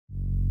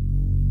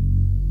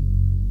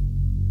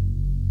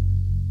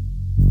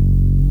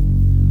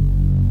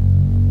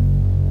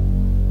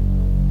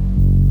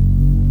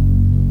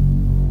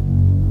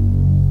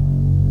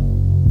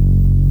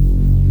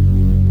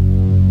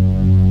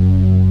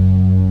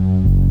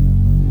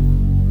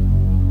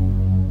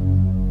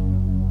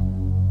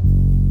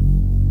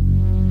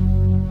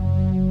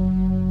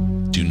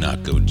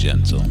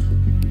gentle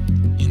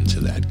into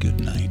that good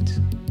night.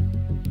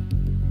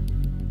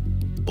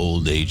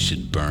 Old age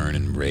should burn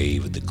and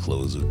rave at the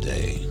close of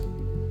day.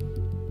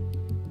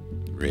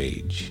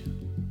 Rage,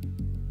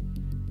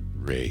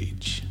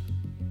 rage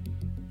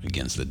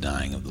against the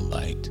dying of the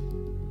light.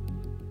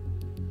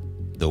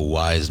 The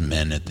wise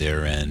men at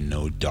their end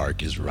know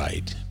dark is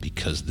right,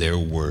 because their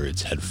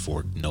words had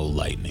forked no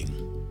lightning.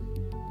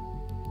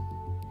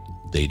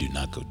 They do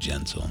not go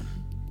gentle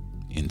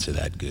into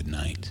that good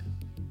night.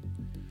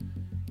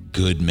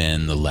 Good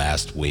men the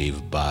last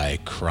wave by,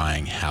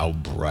 crying how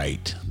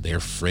bright their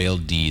frail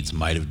deeds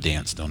might have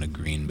danced on a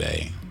green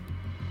bay.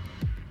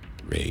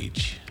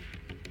 Rage,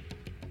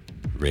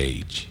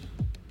 rage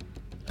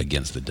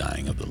against the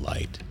dying of the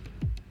light.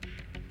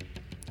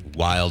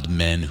 Wild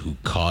men who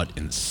caught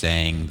and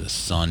sang the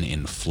sun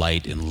in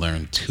flight and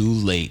learned too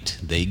late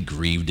they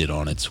grieved it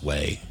on its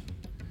way.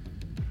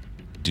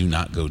 Do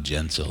not go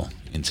gentle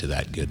into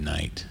that good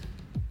night.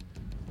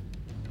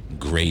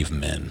 Grave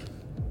men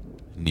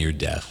near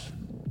death,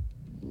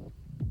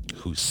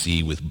 who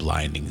see with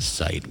blinding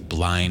sight,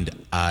 blind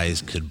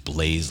eyes could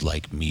blaze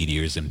like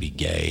meteors and be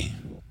gay.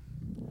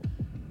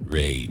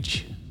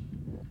 Rage,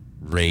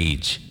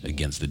 rage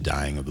against the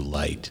dying of the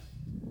light.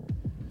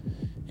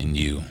 And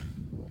you,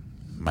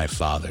 my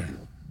father,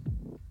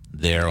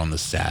 there on the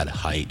sad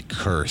height,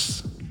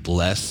 curse,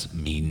 bless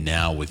me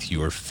now with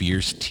your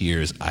fierce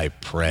tears, I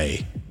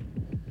pray.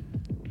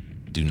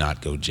 Do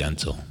not go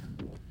gentle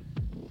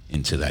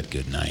into that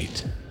good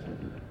night.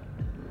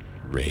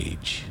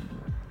 Rage,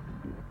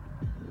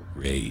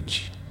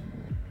 rage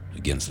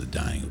against the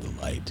dying of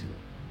the light.